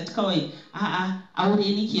sai ta ga kawai a'a aure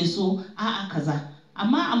nike so, a'a kaza.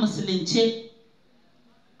 Amma a musulunce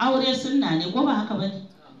aure sunna ne, ko ba haka bane?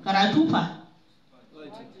 Karatu fa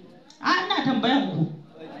ina tambayan ku.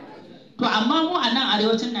 To amma mu a nan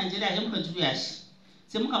arewacin Najeriya in muka juya shi,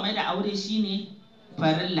 sai muka mai da aure shine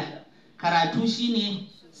farilla, karatu shine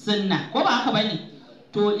sunna, ko ba haka bane?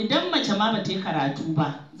 To idan mace ma bata yi karatu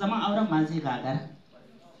ba, zaman auren ma zai gagara.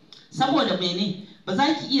 Saboda mene? Ba za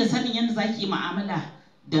ki iya sanin yadda za ki yi mu'amala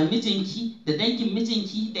da mijinki, da dangin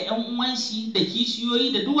mijinki, da 'yan uwan shi, da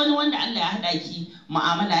kishiyoyi, da duk wani wanda Allah ya haɗa ki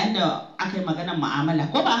mu'amala, yadda aka yi maganar mu'amala,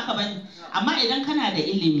 ko ba haka bane? Amma idan kana da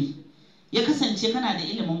ilimi, ya kasance kana da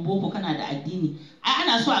ilimin boko, kana da addini, ai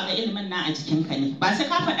ana so a ga ilimin nan a jikinka ne, ba sai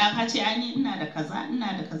ka faɗa ka ce ai ina da kaza,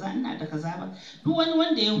 ina da kaza, ina da kaza ba. Duk wani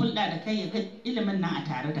wanda ya hulɗa da kai ya ga ilimin nan a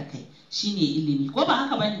tare da kai, shine ilimi, ko ba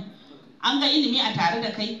haka bane? An ga ilimi a tare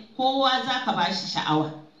da kai, kowa za ka ba shi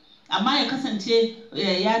sha'awa. Amma ya kasance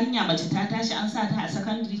yarinya mace ta tashi an sa ta a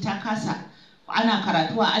secondary ta kasa, ana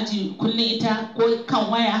karatu a aji kullum ita ko kan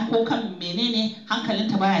waya ko kan menene,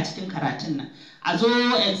 hankalinta baya cikin karatun nan. A zo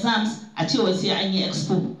exams a ce wai sai an yi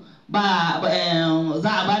expo, ba za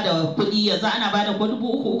a bada kuɗi, yanzu ana bada ko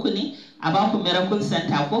 3,000 ne a baku miracle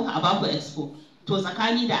center ko a baku expo. To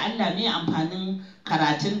tsakani da Allah me amfanin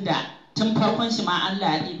karatun da tun farkon shi ma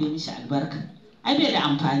Allah ya ɗebe mishi albarka? Ai bai da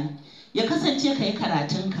amfani. Ya kasance ka yi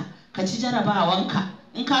karatunka, ka ci jarabawanka,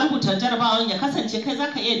 in ka rubuta jarabawan ya kasance kai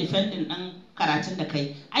zaka iya defending ɗin karatun da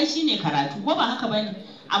kai, ai shine karatu, ko ba haka bane?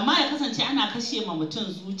 Amma ya kasance ana kashe ma mutum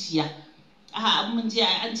zuciya, mun je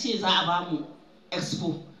an ce za a bamu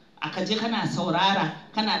expo, aka je kana saurara,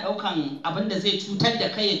 kana ɗaukan abin da zai cutar da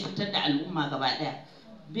kai ya cutar da al'umma gaba ɗaya,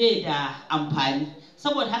 bai da amfani.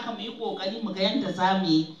 Saboda haka mu yi ƙoƙari mu ga yadda za mu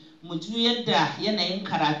yi mu juyar da yanayin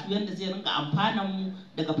karatu yadda zai ringa amfanan mu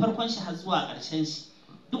daga farkon shi har zuwa ƙarshen shi.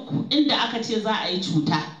 Duk inda aka ce za a yi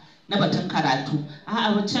cuta na batun karatu,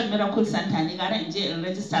 a wancan miracle center ne, gara in je in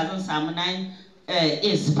rajista zan samu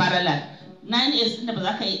 9As parallel, 9As inda ba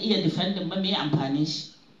za ka iya defending ba, me amfanin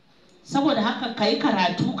shi? Saboda haka ka yi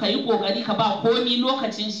karatu, ka yi ƙoƙari, ka ba komi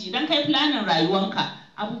lokacin shi. Idan ka yi planin rayuwanka,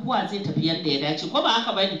 abubuwa zai tafi yadda ya dace, ko ba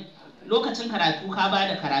haka bane? Lokacin karatu ka ba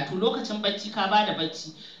da karatu, lokacin bacci ka ba da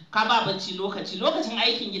bacci, ka ba bacci lokaci, lokacin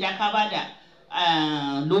aikin gida ka ba da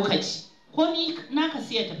lokaci, komi naka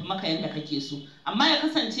sai ya tafi maka yadda kake so. Amma ya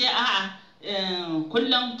kasance a'a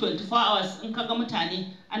kullum 24 hours in ka ga mutane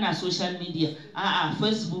ana social media, a'a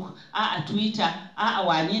Facebook, a'a Twitter, a'a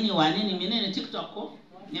wane ne menene TikTok ko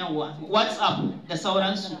yawa WhatsApp da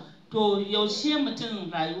sauransu, to yaushe mutum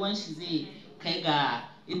rayuwan shi zai kai ga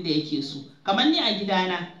inda yake so? Kamar ni a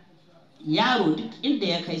gidana, yaro duk inda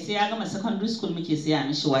ya kai sai ya gama secondary school muke siya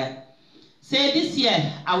mishi waya. Sai this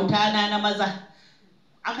year autana na maza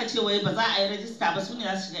aka ce wai ba za a yi rajista ba, su ne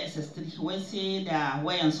za su shiga SS3, wai sai da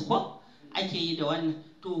wayansu ko ake yi da wannan.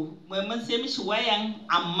 To mun sai mishi wayan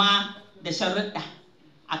amma da sharuɗa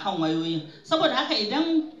akan wayoyin. Saboda haka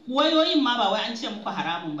idan wayoyin ma ba wai an ce muku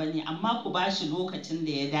haramun bane, amma ku ba shi lokacin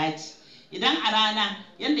da ya dace. Idan a rana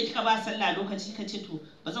yadda kika ba sallah lokaci ka ce to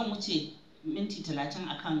ba zan wuce minti 30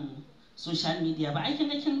 akan social media ba, aikin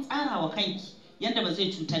kin tsara wa kanki yadda ba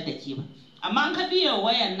zai cutar da ke ba. Amma an ka biya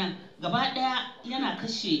wayan nan gaba ɗaya yana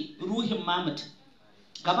kashe ruhin mamut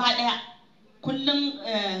gaba ɗaya. Kullum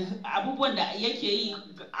abubuwan da yake yi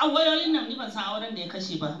a wayoyin nan, ni ban san auren da ya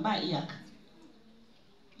kashe ba iyaka.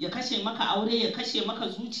 Ya kashe maka aure, ya kashe maka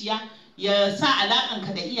zuciya, ya sa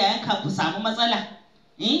alaƙanka da iyayenka ku samu matsala.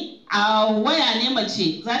 A waya ne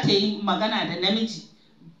mace za ta yi magana da namiji,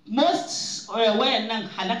 most wayan nan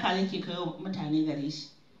halaka yake kai mutane gare shi.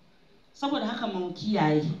 Saboda haka mun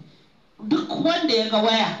kiyaye, duk wanda ya ga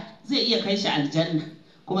waya zai iya kai shi aljanna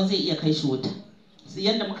kuma zai iya kai shi wuta.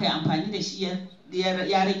 Yadda muka yi amfani da shi ya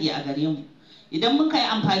rage a gare mu. Idan muka yi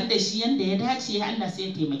amfani da shi yadda ya dace, Allah sai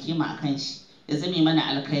ya taimake mu akan shi, ya zame mana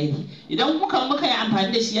alkhairi. Idan muka yi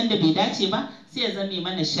amfani da shi yadda bai dace ba, sai ya zame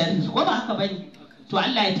mana sharri, ko ba haka bane? To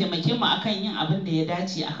Allah ya taimake mu akan yin abin da ya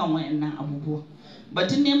dace akan wayannan abubuwa.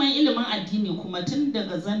 Batun neman ilimin addini kuma, tun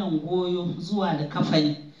daga zanin goyo zuwa da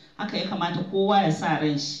kafani, haka ya kamata kowa ya sa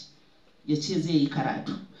ran shi ya ce zai yi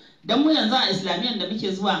karatu. Dan mu yanzu a islamiyyar da muke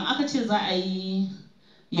zuwa, in aka ce za a yi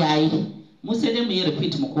yayi, mu sai dai mu yi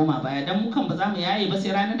repeat mu koma baya, dan mu kan ba za mu yaye ba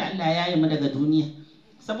sai ranar da Allah ya yaye mu daga duniya.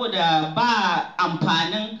 Saboda ba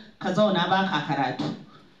amfanin ka zauna ba ka karatu.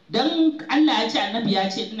 Dan Allah ya ce, annabi ya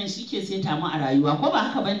ce dinnan shi ke seta mu a rayuwa, ko ba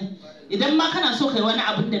haka bane? Idan ma kana so kai wani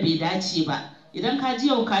abin da bai dace ba, idan ka ji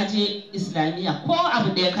yau ka je islamiyya, ko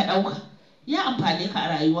abu da ya ka ɗauka ya amfane ka a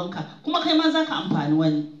rayuwanka, kuma kai ma za ka amfani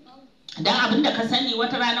wani. Dan abin da ka sani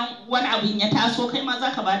wata rana wani abin ya taso, kai ma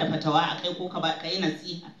za ka ba da fatawa a kai, ko ka yi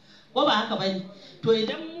nasiha, ko ba haka bane? To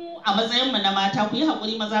idan mu a matsayin mu na mata, ku yi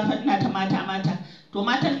haƙuri, maza faɗina ta mata, to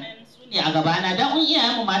matan nan su ne a gabana. Dan in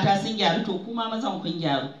iyayen mu mata sun gyaru, to kuma mazan kun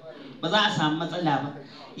gyaru, ba za a samu matsala ba.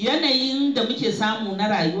 Yanayin da muke samu na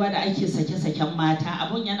rayuwa da ake sake-saken mata,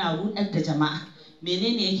 abun yana rudar da jama'a.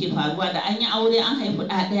 Menene yake faruwa? Da an yi aure, an haifi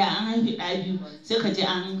ɗa ɗaya, an haifi ɗa biyu, sai ka je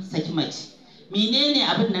an saki mace. Menene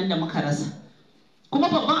abin nan da muka rasa? Kuma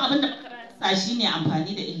babban abin da muka rasa shine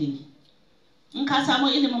amfani da ilimi. In ka samu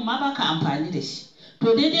ilimin ma baka amfani da shi.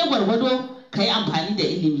 To daidai gwargwado ka yi amfani da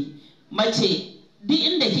ilimi. Mace duk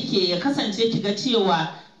inda kike, ya kasance ki ga cewa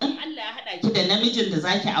in Allah ya haɗa ki da namijin da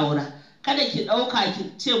zaki aura, kada ki ɗauka ki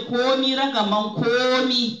ce komi ragaman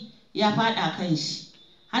komi ya faɗa kan shi.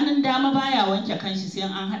 Hannun dama baya wanke kanshi sai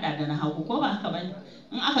an haɗa da na hagu, ko ba haka bane?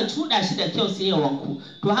 In aka cuɗa shi da kyau sai ya wanku.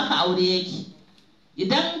 To haka aure yake.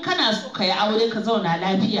 Idan kana so ka yi aure ka zauna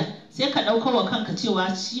lafiya, sai ka ɗauka wa kanka cewa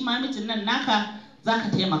shi ma mijin nan naka za ka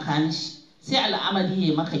taimaka mishi, sai al'amari ya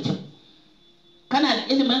yi maka kyau. Kana da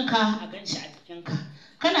iliminka a ganshi a jikinka,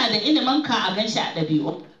 kana da iliminka a ganshi a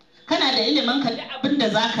ɗabi'unka, kana da iliminka da abin da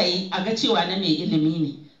za ka yi a ga cewa na mai ilimi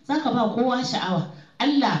ne, za ka ba kowa sha'awa.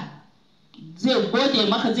 Allah zai gode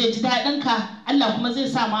maka, zai ji daɗinka, Allah kuma zai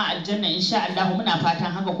sa ma aljanna insha Allah. Muna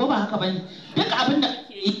fatan haka, ko ba haka bane? Duk abin da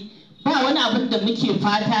kake yi, ba wani abin da muke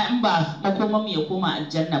fata in ba makoman mu ya koma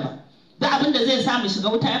aljanna ba. Duk abin da zai sa mu shiga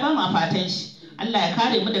wuta, ya ba ma fatan shi. Allah ya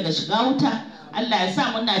kare mu daga shiga wuta, Allah ya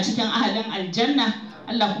sa muna cikin ahalin aljanna,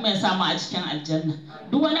 Allah kuma ya sa mu a cikin aljanna.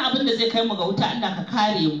 Duk wani abin da zai kai mu ga wuta, Allah ka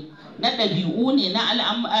kare mu. Na ɗabi'u ne,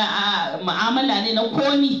 na mu'amala ne, na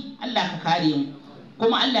komi, Allah ka kare mu.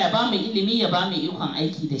 Kuma Allah ya ba mu ilimi, ya ba mu ikon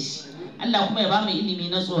aiki da shi. Allah kuma ya ba mu ilimi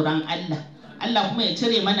na tsoron Allah. Allah kuma ya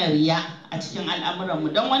cire mana riya a cikin al'amuranmu.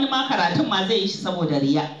 Don wani ma karatun ma zai yi shi saboda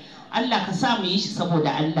riya. Allah ka sa mu yi shi saboda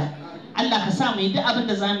Allah. Allah ka sa mu yi duk abin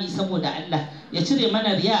da za mu yi saboda Allah. Ya cire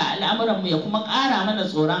mana riya a al'amuranmu, ya kuma ƙara mana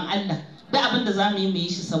tsoron Allah. Duk abin da za mu yi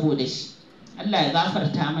shi saboda shi. Allah ya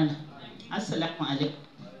gafarta mana. Assalamu alaikum.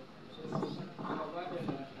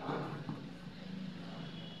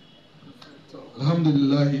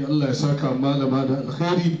 Alhamdulillahi, Allah ya saka malama da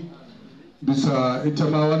alkhairi bisa ita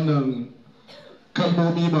ma wannan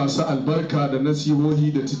kalmomi masu albarka da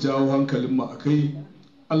nasihohi da ta jawo hankalin mu akai.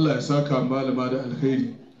 Allah ya saka malama da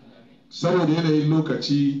alkhairi. Saboda yanayin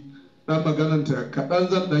lokaci, dan magananta kaɗan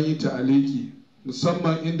zan ɗan yi ta'aliki,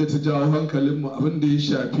 musamman inda ta jawo hankalin mu abin da ya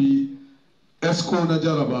shafi esko na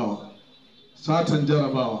jarabawa, satan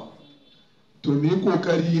jarabawa. To mu yi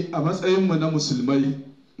ƙoƙari a matsayin mu na musulmai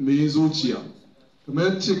mu yi zuciya.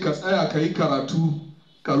 Kamar yace ka tsaya ka yi karatu,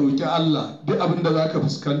 ka roƙi Allah, duk abin da za ka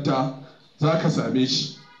fuskanta za ka same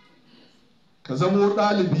shi. Ka zamo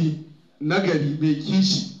ɗalibi nagari mai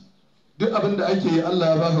kishi, duk abin da ake yi Allah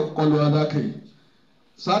ya baka ƙwaƙwalwa za ka yi.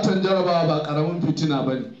 Satan jarabawa ba ƙaramin fitina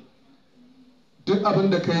ba ne. Duk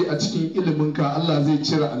abin da ka yi a cikin iliminka, Allah zai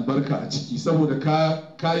cire albarka a ciki, saboda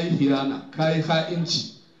ka yi hiyana, ka yi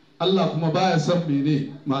ha'inci. Allah kuma baya son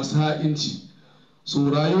mene masu ha'inci. So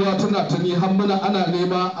rayuwa tana ta ni har muna ana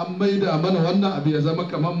nema an maida mana wannan abu ya zama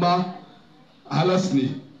kamar ma halas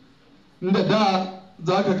ne, inda da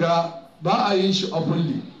za ka ga ba a yin shi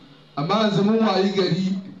openly, amma yanzu mun wayi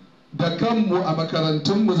gari da kanmu a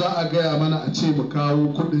makarantunmu za a gaya mana a ce mu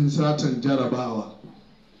kawo kudin satan jarabawa,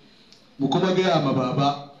 mu kuma gaya ma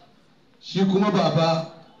baba, shi kuma baba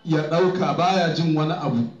ya ɗauka baya jin wani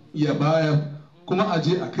abu ya bayar, kuma a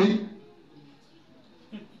je a kai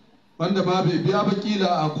wanda ma bai biya ba kila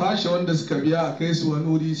a kwashe wanda suka biya a kai su wani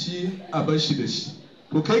wuri, shi a bar shi da shi.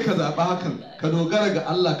 To kai ka zaɓi hakan, ka dogara ga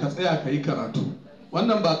Allah, ka tsaya ka yi karatu.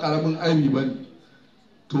 Wannan ba ƙaramin aibi ba ne.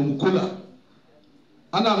 To mu kula,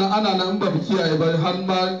 ana nan ba mu kiyaye ba, har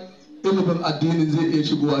ma ilimin addinin zai iya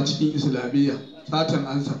shigowa cikin islamiyya, satan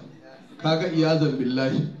ansa. Kaga iyazan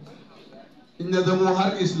billahi, in ya zamo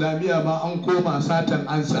har islamiyya ma an koma satan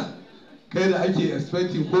ansa, kai da ake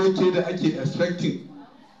expecting ko ke da ake expecting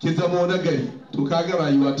ki zamo nagari, to kaga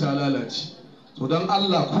rayuwa ta lalace. To don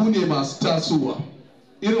Allah, ku ne masu tasowa,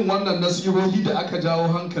 irin wannan nasihohi da aka jawo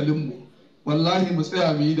hankalinmu, wallahi mu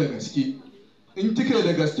tsaya mu yi da gaske. In kika yi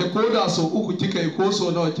da gaske, ko da sau uku kika yi ko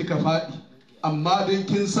sau nawa kika faɗi, amma dai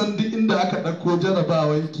kin san duk inda aka ɗauko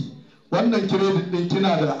jarabawanki, wannan kiredit ɗin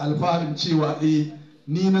kina da alfaharin cewa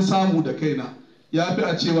ni na samu da kaina, ya fi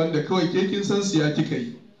a ce wanda kawai ke kin san siya kika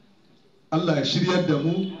yi. Allah ya shiryar da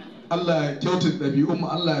mu, Allah ya kyautar ɗabi'unmu,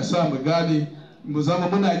 Allah ya sa mu gane, mu zama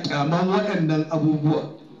muna kyaman waɗannan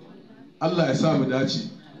abubuwa. Allah ya sa mu dace.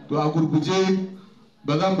 To a gurguje,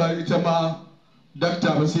 ba zan bar ita ma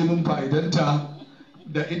dakta ba sai mun fa'idanta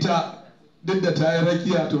da ita, duk da ta yi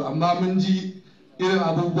rakiya, to amma mun ji irin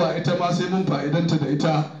abubuwa, ita ma sai mun fa'idanta da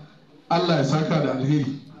ita. Allah ya saka da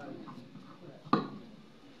alheri.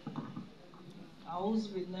 أعوذ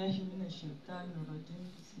بالله من الشيطان الرجيم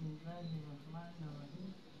بسم الله الرحمن الرحيم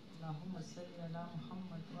اللهم صل على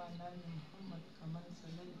محمد وعلى آل محمد كما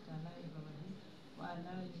صليت على إبراهيم وعلى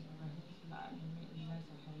آل إبراهيم في العالمين إنك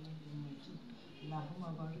حميد مجيد اللهم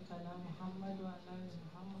بارك على محمد وعلى آل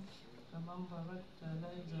محمد كما باركت على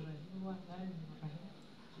إبراهيم وعلى آل إبراهيم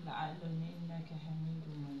في العالمين إنك حميد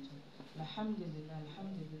مجيد الحمد لله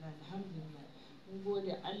الحمد لله الحمد لله. Mun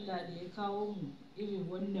gode Allah da ya kawo mu irin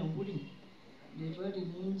wannan wurin, da bari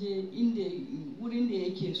mun je inda wurin da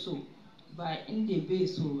yake so ba inda bai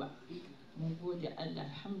so ba. Mun gode Allah,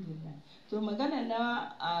 alhamdulillah. To magana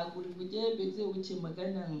na a gurguje bai zai wuce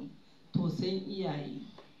maganan tausayin iyaye.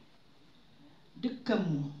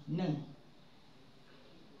 Dukkanmu nan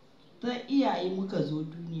ta iyaye muka zo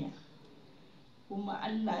duniya, kuma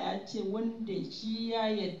Allah ya ce wanda shi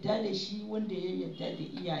ya yarda da shi, wanda ya yarda da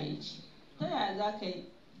iyaye shi. Ta yaya za ka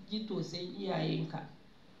ji tausayin iyayenka?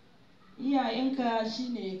 Iyayenka shi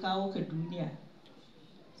ne ya kawo ka duniya,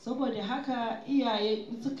 saboda haka iyaye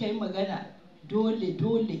suka yi magana dole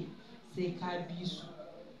sai ka bi su.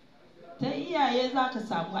 Ta iyaye za ka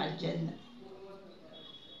samu aljanna,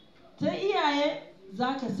 ta iyaye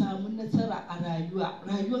za ka samu nasara a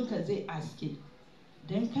rayuwanka zai aske.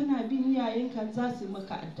 Don kana bin iyayenka za su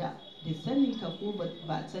maka adda da saninka ko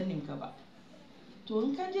ba saninka ba. To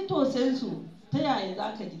in ka ji tausayensu, ta yaya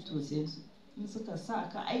za ka ji tausayensu? In suka sa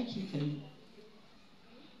ka aiki ka yi,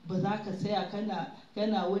 ba za ka saya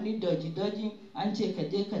kana wani doji an ce ka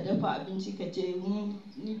je ka dafa abinci ka ce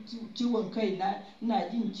ciwon kai na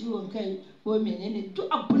jin ciwon kai ko menene. Duk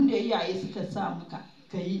abin da iyaye suka sa maka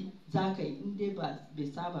ka yi za ka yi, in dai bai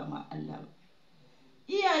saba ma Allah ba.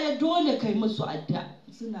 Iyaye dole kai musu adda,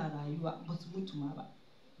 suna rayuwa ba su mutu ma ba,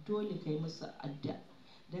 dole kai musu adda.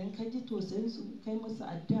 Dan ka ji tausayin kai musu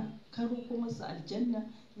adda, ka roƙo musu aljanna,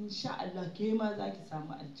 insha Allah ke ma za ki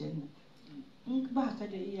samu aljanna. In ba ka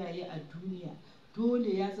da iyaye a duniya, dole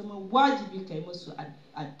ya zama wajibi kai musu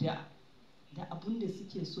adda da abin da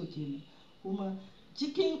suke so kenan. Kuma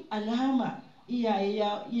cikin alama iyaye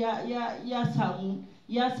ya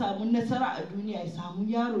samu nasara a duniya, ya samu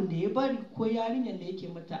yaron da ya bari ko yarinyar da yake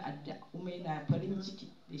mata adda kuma yana farin ciki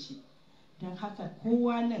da shi. Don haka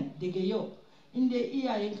kowa nan daga yau, inda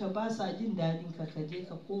iyayenka ba sa jin daɗin ka je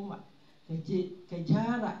ka koma ka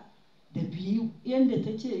gyara da biyu, yadda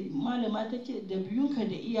ta ce malama ta ce da biyunka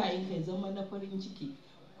da iyayenka ya zama na farin ciki.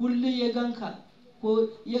 Kullum ya ganka ko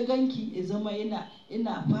ya ganki ya zama ina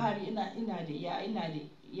fari ina da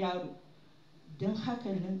yaro. Don haka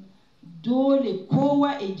nan dole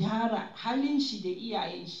kowa ya gyara halin shi da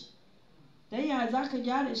iyayen shi. Ta yaya za ka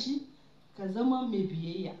gyara shi? Ka zama mai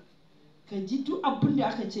biyayya, ka ji duk abin da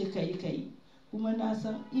aka ce ka yi. Kuma na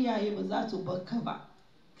san iyaye ba za su bar ka ba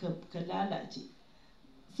ka lalace,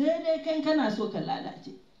 sai dai kai kana so ka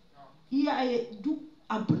lalace. Iyaye duk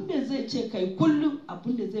abin da zai ce kai kullum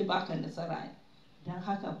abin da zai baka nasara ne. Don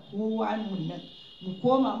haka kowa mun nan mu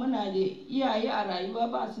koma, muna da iyaye a rayuwa,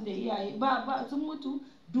 ba su da iyaye ba sun mutu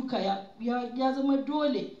duka, ya zama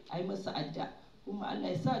dole a yi masa adda. Kuma Allah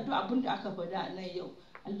ya sa duk abin da aka faɗa a nan yau,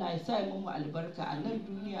 Allah ya sa mu albarka a nan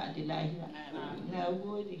duniya da lahira. Na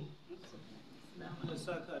gode.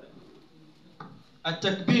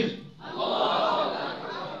 التكبير.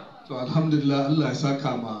 To alhamdulillah, Allah ya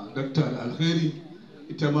saka ma dakta da alheri.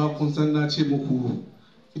 Ita ma kun san na ce muku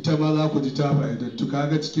ita ma za ku ji ta fa'idantu,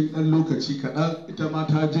 kaga cikin ɗan lokaci kaɗan ita ma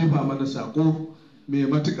ta jefa mana sako mai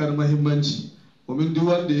matuƙar mahimmanci. Domin duk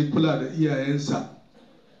wanda ya kula da iyayensa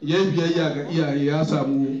ya biyayya ga iyaye ya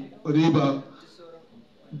samu riba,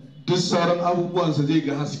 duk sauran abubuwansa zai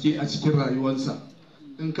ga haske a cikin rayuwarsa.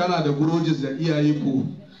 In kana da gurojis da iyaye ko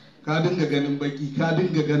ka dinga ganin baki, ka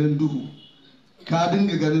dinga ganin duhu, ka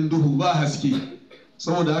dinga ganin duhu ba haske.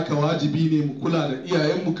 Saboda haka wajibi ne mu kula da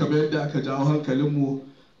iyayenmu kamar yadda aka jawo hankalinmu.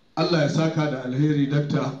 Allah ya saka da alheri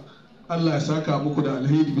dakta, Allah ya saka muku da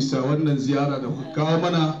alheri bisa wannan ziyara da kuka kawo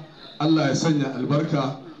mana. Allah ya sanya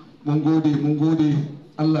albarka. Mun gode,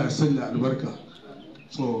 Allah ya sanya albarka.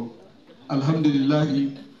 So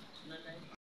alhamdulillahi